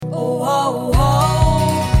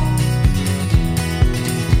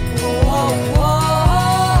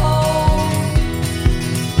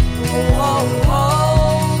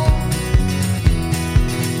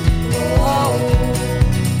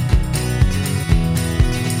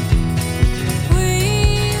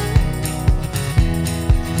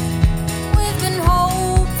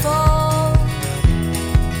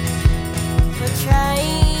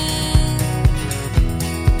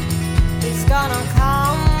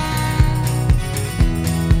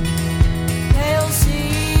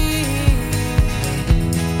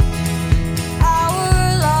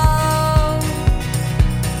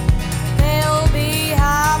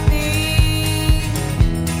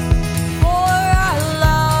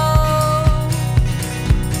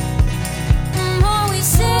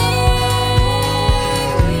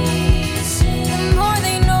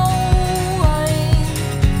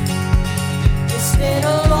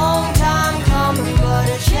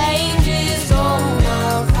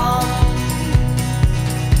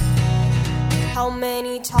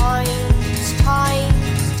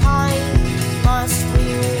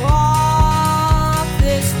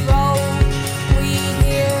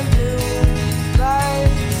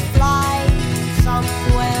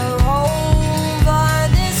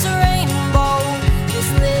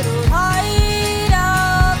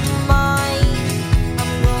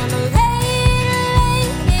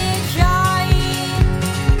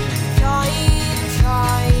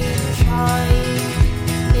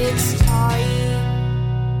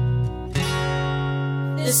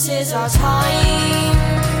is our time.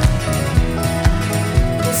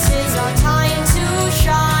 This is our time to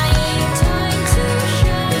shine.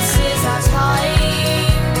 This is our time.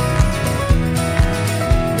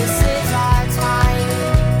 This is our time.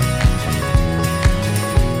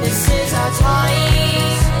 This is our time.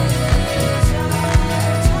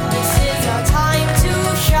 This is our time to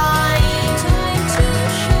shine.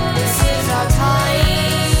 This is our time.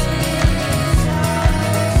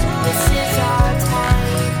 This is our time.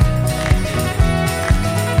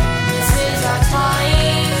 This is our time.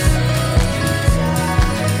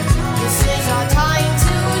 This is our time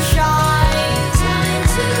to shine.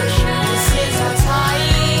 This is our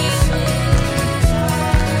time.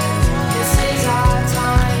 This is our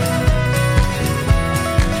time.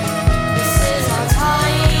 This is our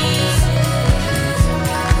time.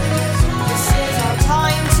 This is our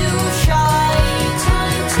time to shine.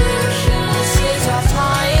 This is our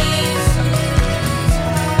time.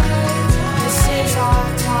 This is our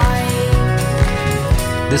time.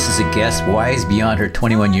 This is a guest wise beyond her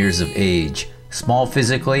 21 years of age, small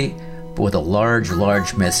physically, but with a large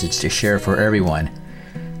message to share for everyone.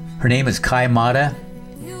 Her name is Kai Mata,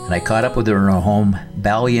 and I caught up with her in her home,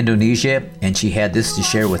 Bali, Indonesia, and she had this to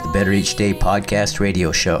share with the Better Each Day podcast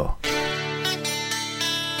radio show.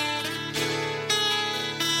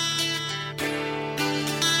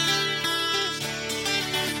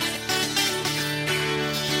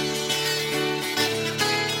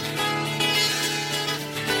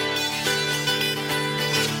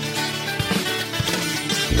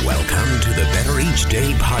 Welcome to the Better Each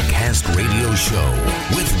Day podcast radio show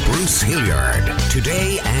with Bruce Hilliard.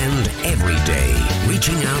 Today and every day,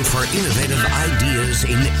 reaching out for innovative ideas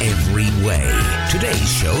in every way. Today's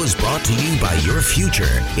show is brought to you by your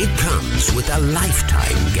future. It comes with a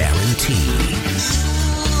lifetime guarantee.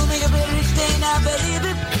 Make a better each day now,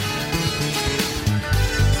 baby.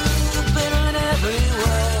 Better in every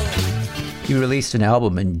way. You released an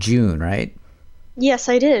album in June, right? Yes,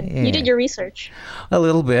 I did. Yeah. You did your research. A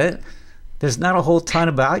little bit. There's not a whole ton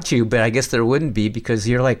about you, but I guess there wouldn't be because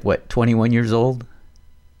you're like, what, 21 years old?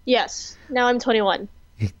 Yes. Now I'm 21.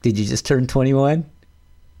 Did you just turn 21?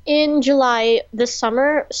 In July this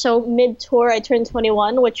summer, so mid-tour, I turned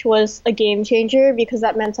 21, which was a game changer because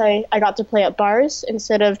that meant I got to play at bars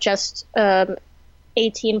instead of just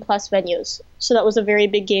 18-plus venues. So that was a very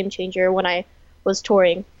big game changer when I was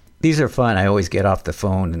touring. These are fun. I always get off the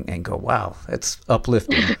phone and go, wow, that's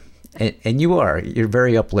uplifting. and you are. You're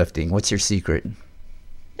very uplifting. What's your secret?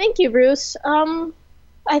 Thank you, Bruce.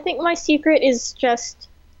 I think my secret is just,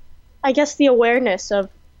 I guess, the awareness of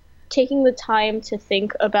taking the time to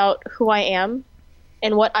think about who I am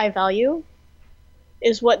and what I value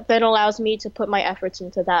is what then allows me to put my efforts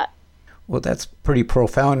into that. Well, that's pretty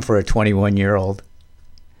profound for a 21-year-old.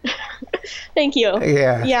 Thank you.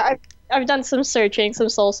 Yeah. Yeah, I've done some searching, some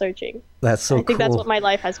soul searching. That's so cool. I think that's what my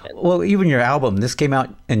life has been. Well, even your album, this came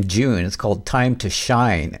out in June. It's called Time to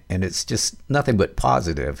Shine, and it's just nothing but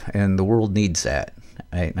positive, and the world needs that.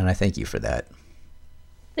 And I thank you for that.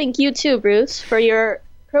 Thank you too, Bruce, for your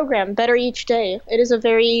program, Better Each Day. It is a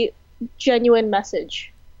very genuine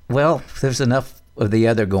message. Well, there's enough of the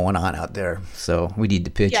other going on out there, so we need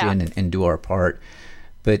to pitch in and do our part.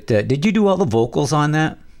 But did you do all the vocals on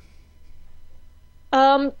that?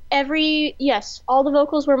 Yes, all the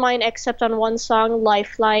vocals were mine except on one song,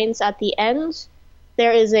 Lifelines, at the end.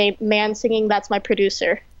 There is a man singing, that's my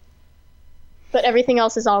producer. But everything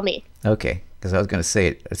else is all me. Okay, because I was going to say,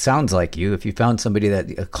 it sounds like you, if you found somebody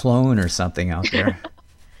a clone or something out there.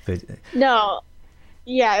 But no,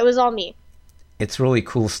 yeah, it was all me. It's really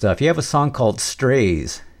cool stuff. You have a song called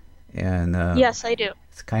Strays. And yes, I do.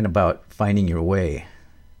 It's kind of about finding your way.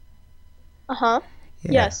 Uh-huh.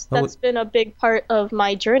 Yeah. Yes, that's been a big part of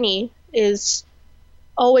my journey, is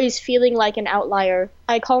always feeling like an outlier.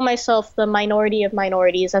 I call myself the minority of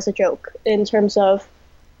minorities as a joke, in terms of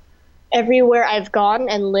everywhere I've gone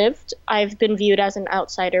and lived, I've been viewed as an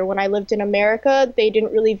outsider. When I lived in America, they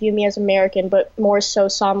didn't really view me as American, but more so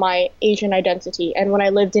saw my Asian identity. And when I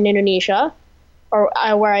lived in Indonesia, or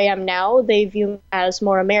where I am now, they view me as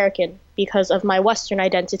more American because of my Western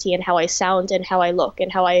identity and how I sound and how I look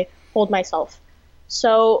and how I hold myself.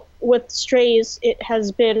 So with Strays, it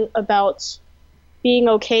has been about being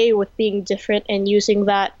okay with being different and using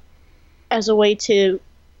that as a way to,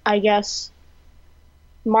 I guess,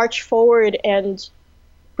 march forward and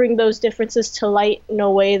bring those differences to light in a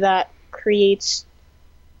way that creates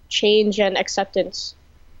change and acceptance.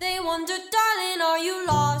 They wonder, darling, are you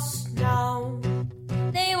lost now?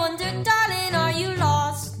 They wonder, darling, are you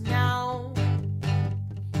lost now?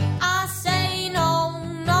 I say no,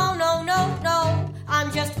 no, no, no, no. I'm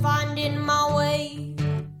just finding my way.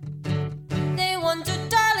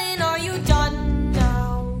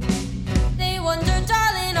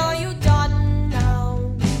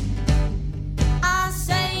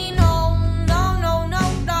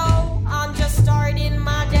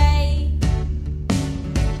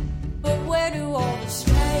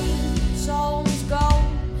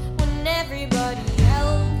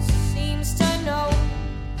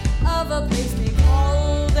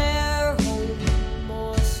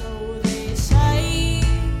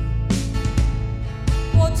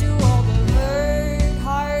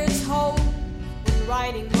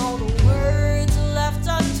 the words left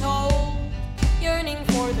untold, yearning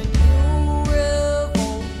for the new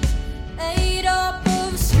revolt, made up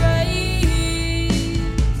of strays.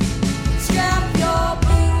 Strap your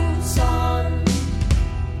boots on,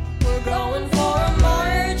 we're going for a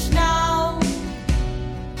march now.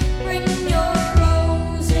 Bring your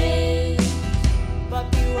roses,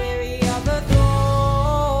 but be wary of the thorn.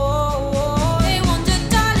 They wonder,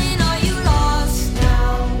 darling, are you lost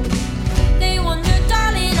now? They wonder,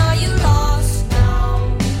 darling, are you lost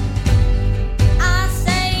now? I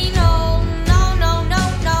say no, no, no, no,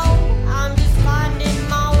 no, I'm just finding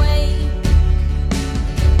my way.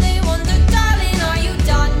 They wonder, darling, are you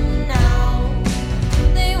done now?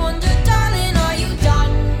 They wonder, darling, are you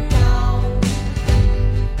done now?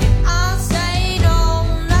 I say no,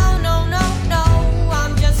 no, no, no, no,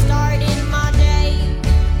 I'm just starting my day.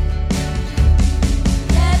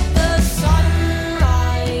 Let the sun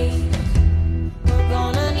rise, we're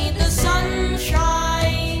gonna need the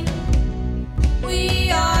sunshine.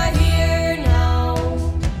 We are here now,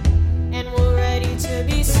 and we're ready to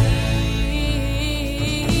be seen.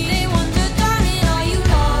 They wonder, darling, are you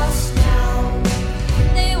lost now?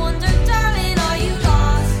 They wonder, darling, are you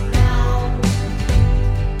lost now?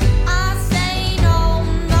 I say no,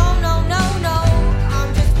 no, no, no, no,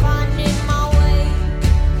 I'm just finding my way.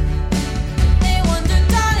 They wonder,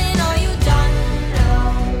 darling, are you done now?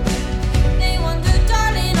 They wonder,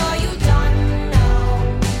 darling, are you done now?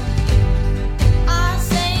 I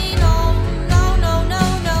say no, no, no, no,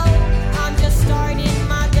 no, I'm just starting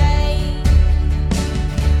my day.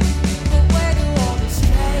 But where do all the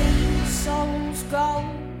stray souls go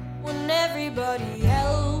when everybody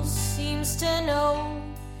else seems to know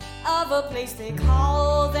of a place they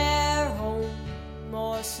call their home?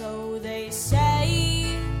 More so they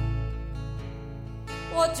say.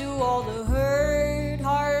 What do all the hurt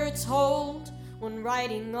hearts hold when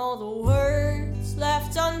writing all the words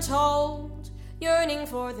left untold, yearning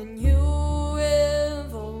for the new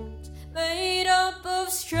revolt, made up of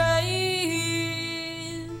strays?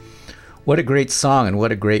 What a great song and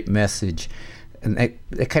what a great message. And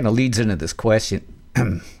that kind of leads into this question.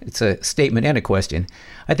 It's a statement and a question.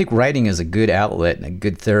 I think writing is a good outlet and a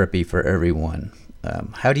good therapy for everyone.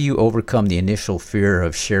 How do you overcome the initial fear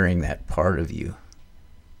of sharing that part of you?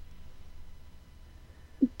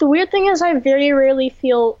 The weird thing is I very rarely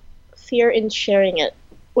feel fear in sharing it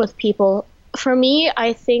with people. For me,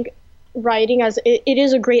 I think writing it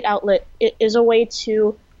is a great outlet. It is a way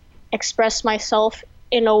to express myself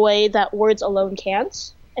in a way that words alone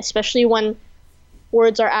can't, especially when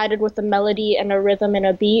words are added with a melody and a rhythm and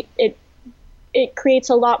a beat. It creates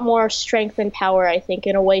a lot more strength and power, I think,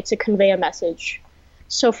 in a way to convey a message.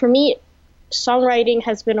 So for me, songwriting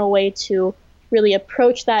has been a way to really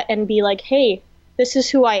approach that and be like, hey, this is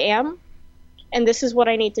who I am, and this is what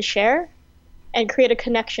I need to share, and create a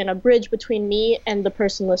connection, a bridge between me and the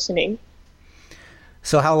person listening.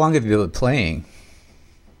 So how long have you been playing?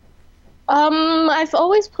 I've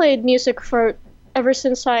always played music ever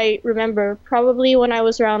since I remember. Probably when I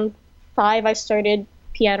was around 5, I started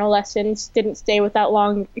piano lessons. Didn't stay with that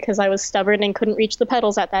long because I was stubborn and couldn't reach the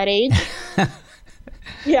pedals at that age.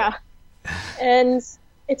 Yeah. And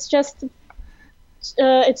it's just,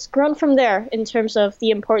 it's grown from there in terms of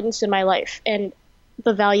the importance in my life and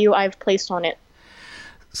the value I've placed on it.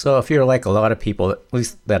 So if you're like a lot of people, at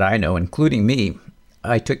least that I know, including me,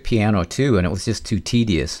 I took piano too, and it was just too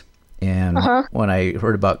tedious. And when I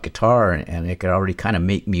heard about guitar and it could already kind of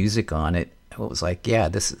make music on it, it was like, yeah,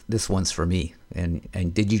 this one's for me.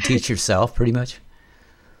 And did you teach yourself pretty much?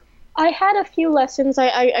 I had a few lessons.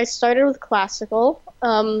 I started with classical,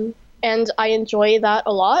 and I enjoy that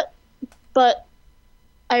a lot. But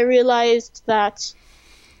I realized that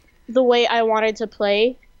the way I wanted to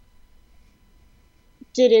play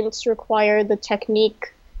didn't require the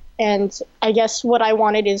technique. And I guess what I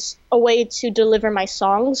wanted is a way to deliver my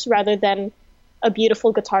songs rather than a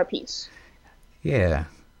beautiful guitar piece. Yeah,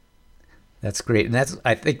 that's great. And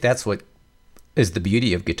I think that's what is the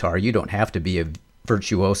beauty of guitar. You don't have to be a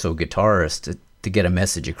virtuoso guitarist to get a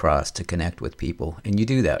message across, to connect with people. And you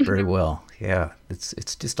do that very well. Yeah,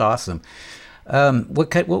 it's just awesome.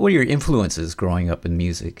 What were your influences growing up in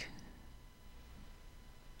music?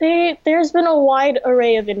 There's been a wide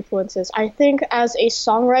array of influences. I think as a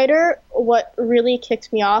songwriter, what really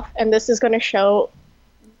kicked me off, and this is going to show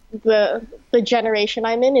the generation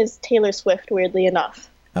I'm in, is Taylor Swift, weirdly enough.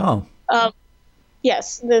 Oh.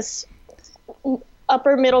 Yes, this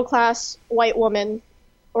upper middle class white woman,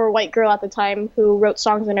 or white girl at the time, who wrote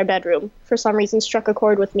songs in her bedroom, for some reason struck a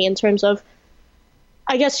chord with me in terms of,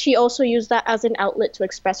 I guess she also used that as an outlet to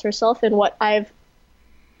express herself, and what I've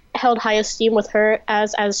held high esteem with her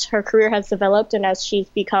as her career has developed and as she's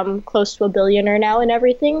become close to a billionaire now and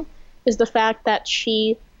everything, is the fact that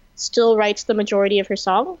she still writes the majority of her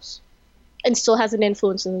songs and still has an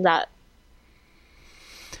influence in that.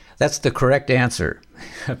 That's the correct answer.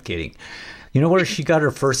 I'm kidding. You know where she got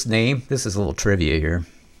her first name? This is a little trivia here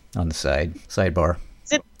on the sidebar.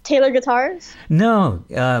 Is it Taylor Guitars? No,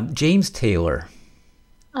 James Taylor.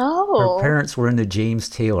 Oh. Her parents were into James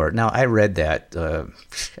Taylor. Now, I read that.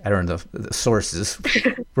 I don't know if the source is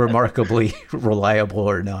remarkably reliable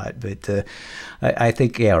or not, but I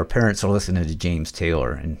think, yeah, her parents are listening to James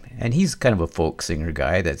Taylor. And he's kind of a folk singer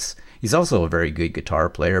guy. He's also a very good guitar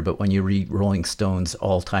player, but when you read Rolling Stone's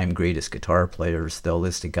all-time greatest guitar players, they'll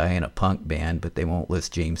list a guy in a punk band, but they won't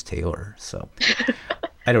list James Taylor. So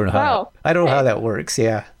I don't know Wow. how that works,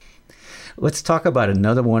 yeah. Let's talk about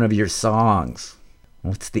another one of your songs.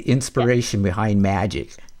 What's the inspiration behind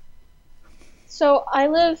Magic? So I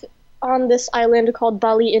live on this island called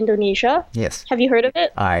Bali, Indonesia. Yes, Have you heard of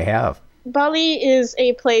it? I have. Bali is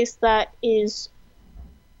a place that is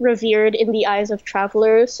revered in the eyes of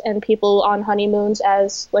travelers and people on honeymoons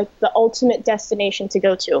as like the ultimate destination to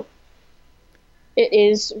go to. It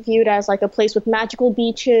is viewed as like a place with magical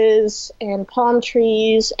beaches and palm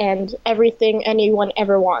trees and everything anyone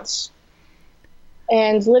ever wants.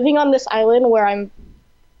 And living on this island where I'm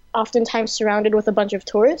oftentimes surrounded with a bunch of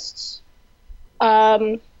tourists,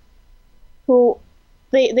 who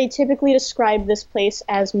they typically describe this place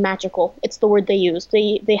as magical. It's the word they use.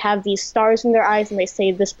 They have these stars in their eyes and they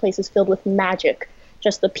say this place is filled with magic.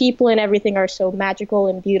 Just the people and everything are so magical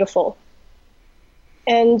and beautiful.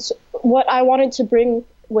 And what I wanted to bring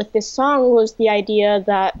with this song was the idea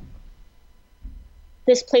that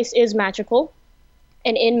this place is magical,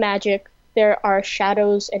 and in magic there are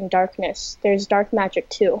shadows and darkness. There's dark magic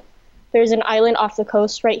too. There's an island off the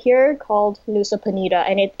coast right here called Nusa Penida,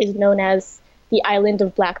 and it is known as the Island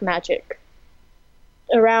of Black Magic.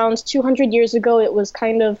 Around 200 years ago, it was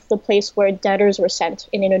kind of the place where debtors were sent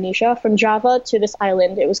in Indonesia from Java to this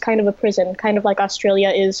island. It was kind of a prison, kind of like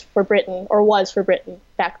Australia is for Britain, or was for Britain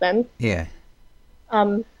back then. Yeah.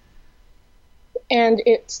 And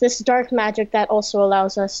it's this dark magic that also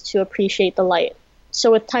allows us to appreciate the light.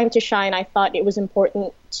 So with Time to Shine, I thought it was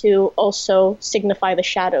important to also signify the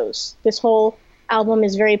shadows. This whole album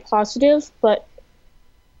is very positive, but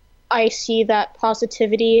I see that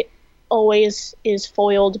positivity always is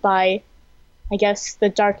foiled by, I guess, the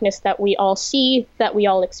darkness that we all see, that we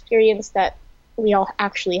all experience, that we all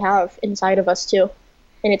actually have inside of us too.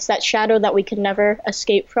 And it's that shadow that we can never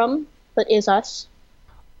escape from, but is us.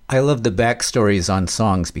 I love the backstories on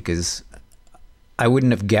songs because I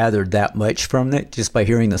wouldn't have gathered that much from it just by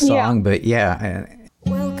hearing the song, Yeah. but yeah.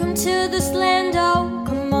 Welcome to this land, oh,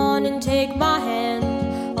 come on and take my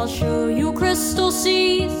hand. I'll show you crystal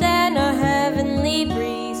seas and a heavenly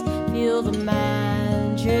breeze. Feel the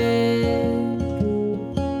magic,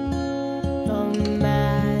 the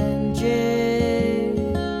magic.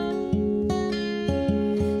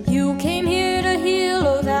 You came here to heal,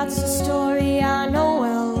 oh, that's a story I know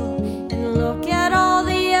well. And look at all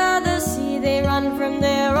the others, see they run from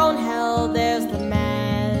their own hell. There's the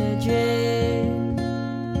magic,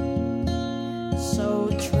 so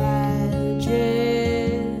tragic.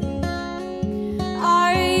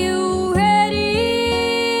 Are you ready?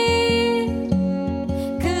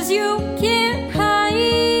 'Cause you can't hide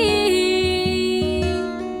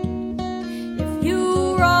if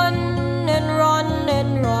you run and run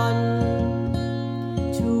and run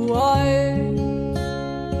towards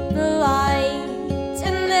the light.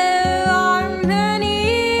 And there are many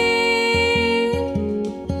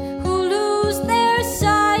who lose their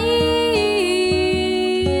sight,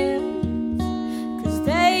 'cause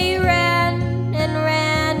they ran and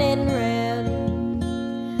ran and ran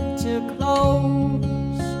too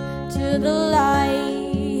close to the light.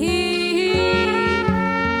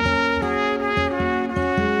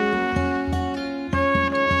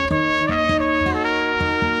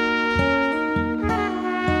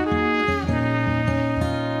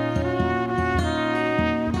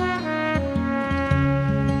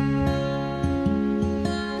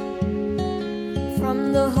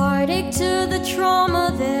 From the heartache to the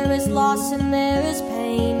trauma, there is loss and there is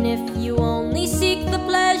pain. If you only seek the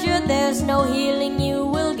pleasure, there's no healing you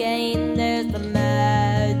will gain. There's the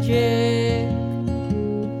magic,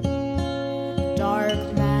 dark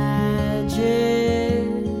magic.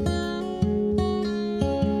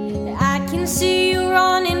 I can see you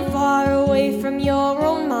running far away from your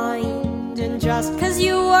own mind. And just 'cause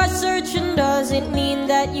you are searching doesn't mean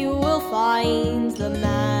that you will find the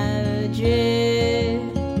magic,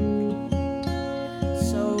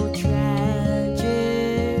 so tragic.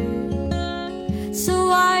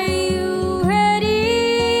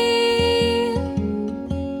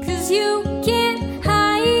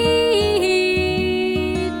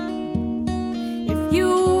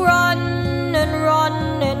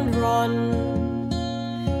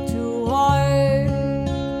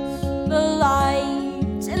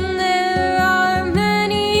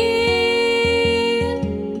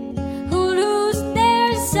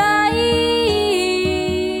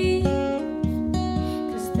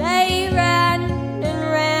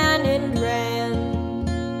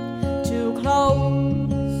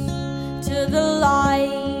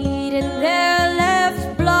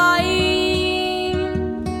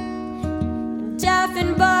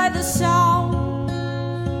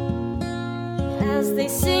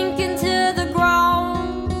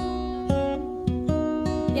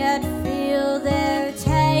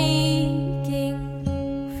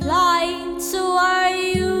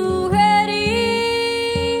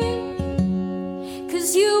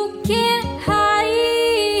 can't hide.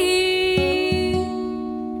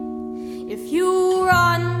 If you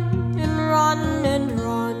run and run and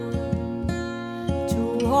run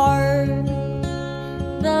toward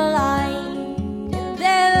the light, and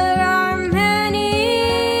there are many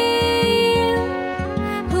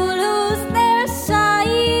who lose their sight,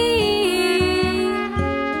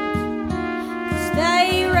 'cause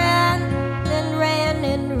they ran and ran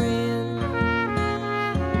and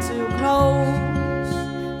ran too close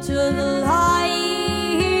to the light.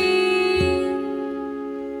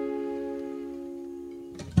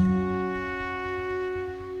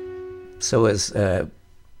 So has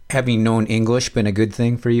having known English been a good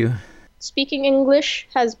thing for you? Speaking English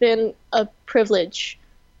has been a privilege.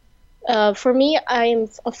 For me, I'm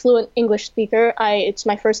a fluent English speaker. It's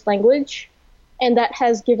my first language, and that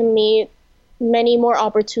has given me many more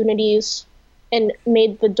opportunities and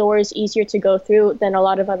made the doors easier to go through than a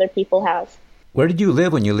lot of other people have. Where did you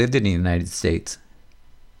live when you lived in the United States?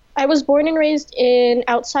 I was born and raised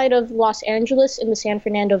outside of Los Angeles in the San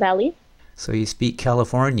Fernando Valley. So you speak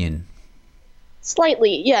Californian.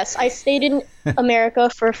 Slightly, yes. I stayed in America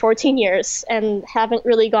for 14 years and haven't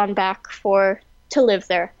really gone back to live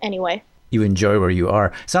there anyway. You enjoy where you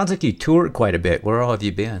are. Sounds like you toured quite a bit. Where all have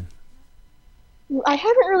you been? I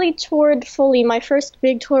haven't really toured fully. My first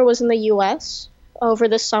big tour was in the US over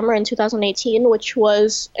the summer in 2018, which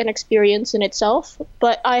was an experience in itself.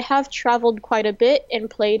 But I have traveled quite a bit and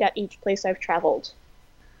played at each place I've traveled.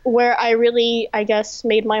 Where I really, I guess,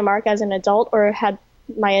 made my mark as an adult or had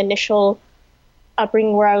my initial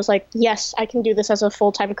upbringing where I was like, yes, I can do this as a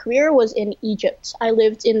full-time career was in Egypt. I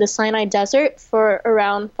lived in the Sinai Desert for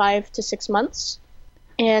around 5 to 6 months.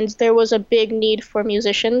 And there was a big need for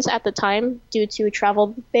musicians at the time due to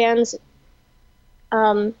travel bans.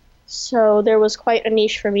 So there was quite a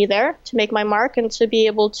niche for me there to make my mark and to be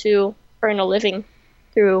able to earn a living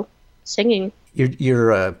through singing.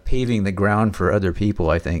 You're paving the ground for other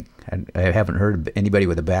people, I think. I haven't heard of anybody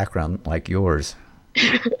with a background like yours.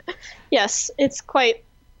 Yes, it's quite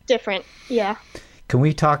different, yeah. Can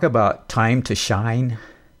we talk about Time to Shine?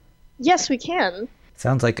 Yes, we can.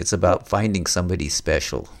 Sounds like it's about finding somebody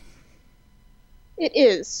special. It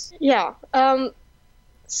is, yeah.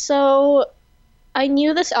 So I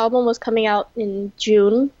knew this album was coming out in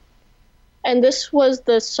June, and this was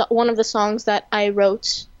one of the songs that I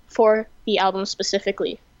wrote for the album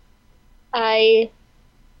specifically. I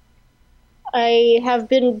have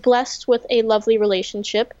been blessed with a lovely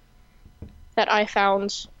relationship that I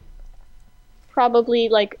found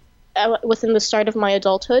probably within the start of my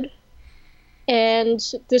adulthood. And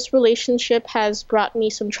this relationship has brought me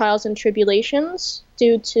some trials and tribulations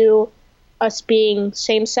due to us being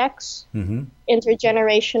same-sex,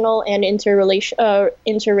 intergenerational, and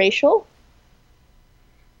interracial.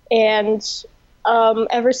 And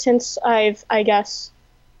ever since I've, I guess,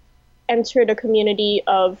 entered a community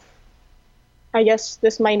of, I guess,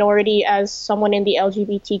 this minority as someone in the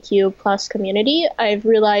LGBTQ plus community, I've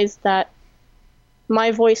realized that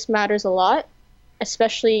my voice matters a lot,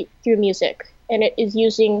 especially through music. And it is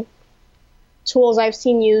using tools I've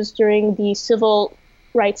seen used during the civil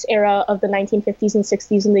rights era of the 1950s and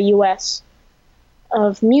 60s in the US,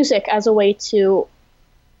 of music as a way to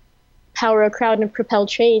power a crowd and propel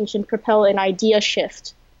change and propel an idea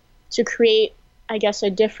shift to create, I guess, a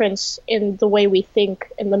difference in the way we think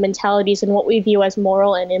and the mentalities and what we view as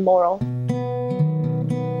moral and immoral.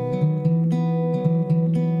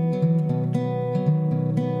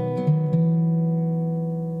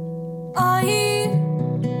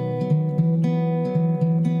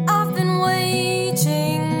 I've been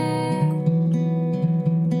waiting.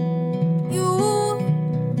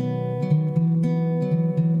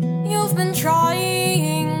 You've been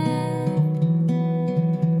trying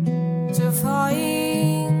to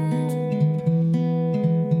find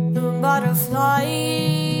the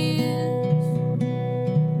butterflies,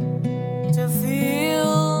 to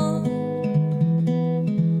feel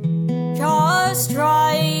just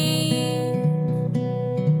right,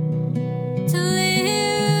 to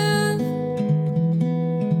live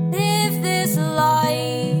this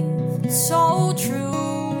life so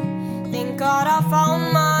true. Thank God I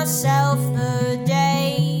found myself the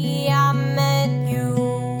day I met you.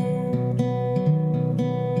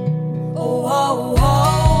 Oh, oh, oh.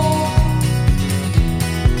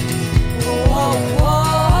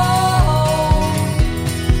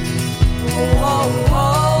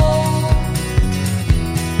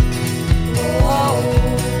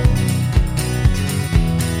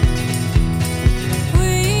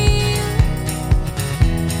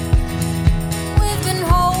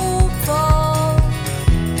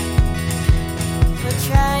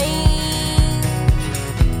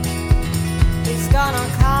 gonna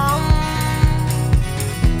come.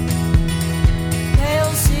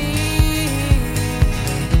 They'll see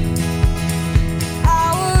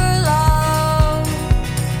our love.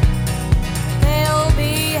 They'll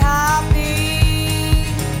be happy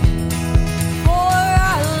for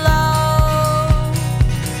our love.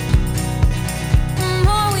 The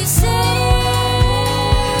more we sing,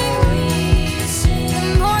 the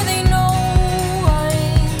more they know why.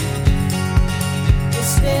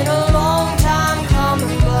 It's been a long time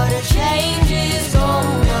coming, but a change is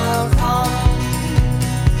gonna come.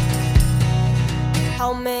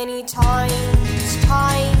 How many times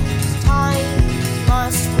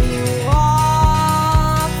must we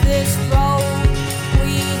walk this road?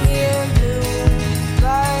 We hear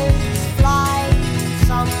bluebirds fly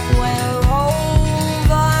somewhere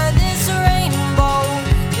over this rainbow.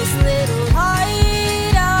 This little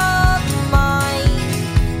light of mine,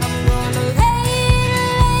 I'm gonna let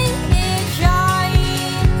it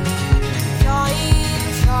shine, shine,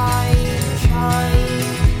 shine, shine.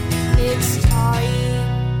 It's time.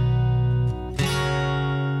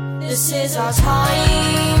 This is our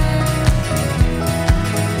time.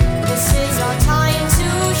 This is our time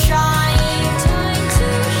to shine.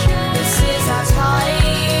 This is our time.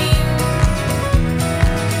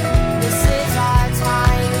 This is our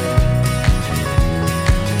time.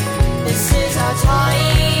 This is our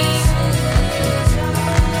time.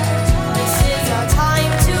 This is our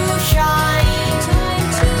time to shine.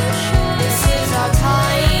 This is our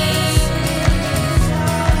time.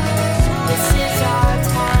 This is our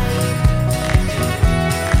time.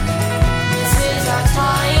 This is our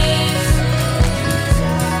time.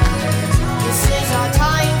 This is our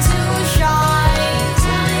time to shine.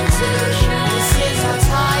 This is our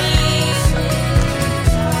time.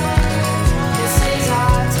 This is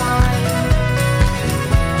our time.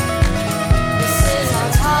 This is our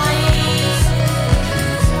time.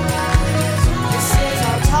 This is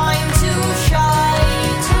our time to shine.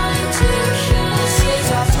 This is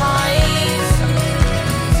our time.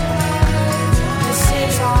 This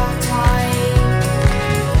is our time.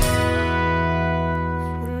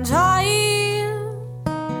 And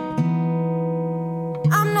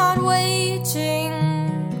I'm not waiting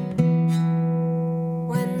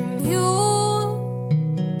when you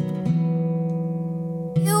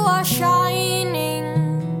are shining.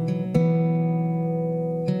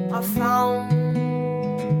 I found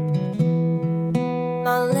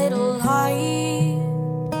my little light.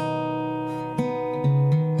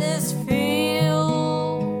 This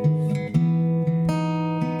feels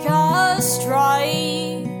just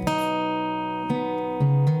right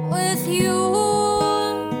with you.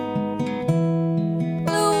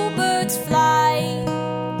 Bluebirds fly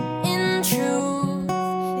in truth.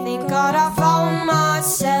 Thank God I found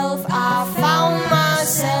myself. I found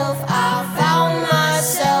myself. I found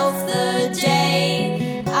myself the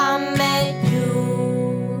day I met you.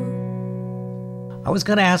 I was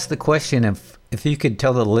going to ask the question if you could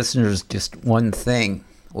tell the listeners just one thing,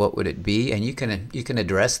 what would it be? And you can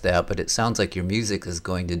address that, but it sounds like your music is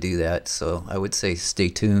going to do that. So I would say stay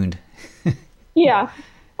tuned. Yeah.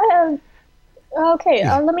 Okay,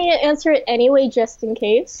 let me answer it anyway, just in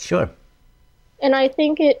case. Sure. And I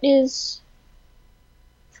think it is,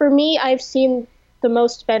 for me, I've seen the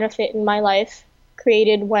most benefit in my life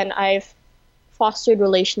created when I've fostered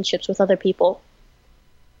relationships with other people.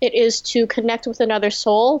 It is to connect with another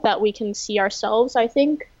soul that we can see ourselves, I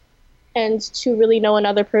think, and to really know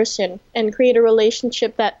another person and create a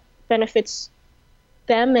relationship that benefits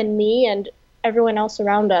them and me and everyone else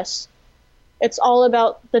around us. It's all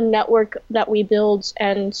about the network that we build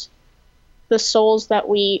and the souls that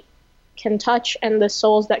we can touch and the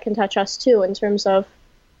souls that can touch us too, in terms of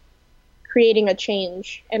creating a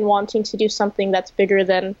change and wanting to do something that's bigger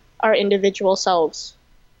than our individual selves.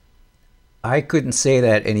 I couldn't say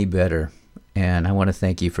that any better, and I want to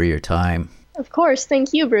thank you for your time. Of course.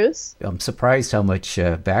 Thank you, Bruce. I'm surprised how much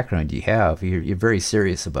background you have. You're very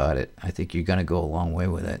serious about it. I think you're going to go a long way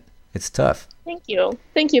with it. It's tough. Thank you.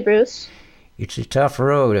 Thank you, Bruce. It's a tough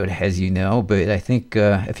road, as you know, but I think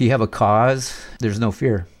if you have a cause, there's no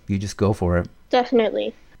fear. You just go for it.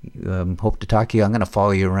 Definitely. Hope to talk to you. I'm going to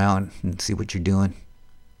follow you around and see what you're doing.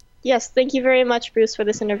 Yes, thank you very much, Bruce, for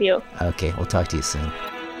this interview. Okay, we'll talk to you soon.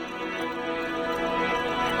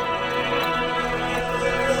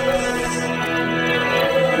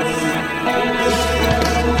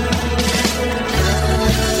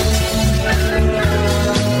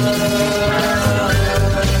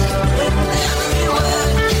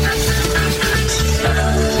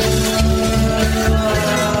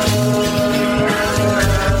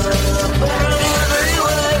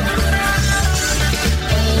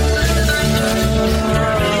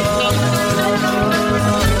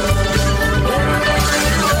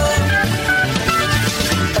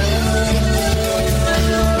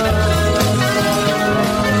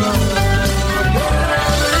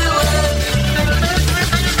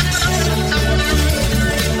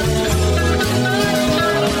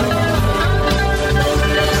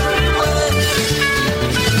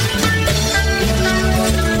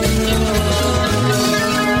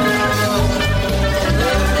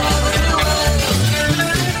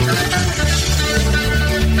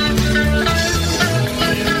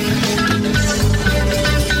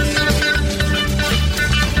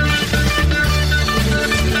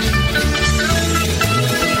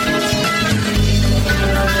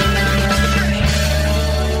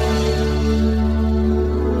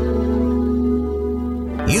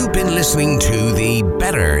 listening to the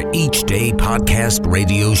Better Each Day podcast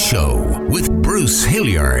radio show with Bruce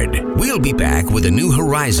Hilliard. We'll be back with a new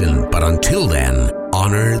horizon, but until then,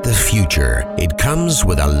 honor the future. It comes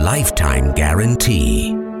with a lifetime guarantee.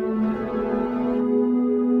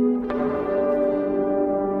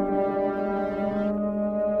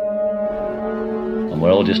 And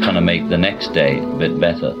we're all just trying to make the next day a bit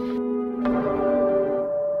better.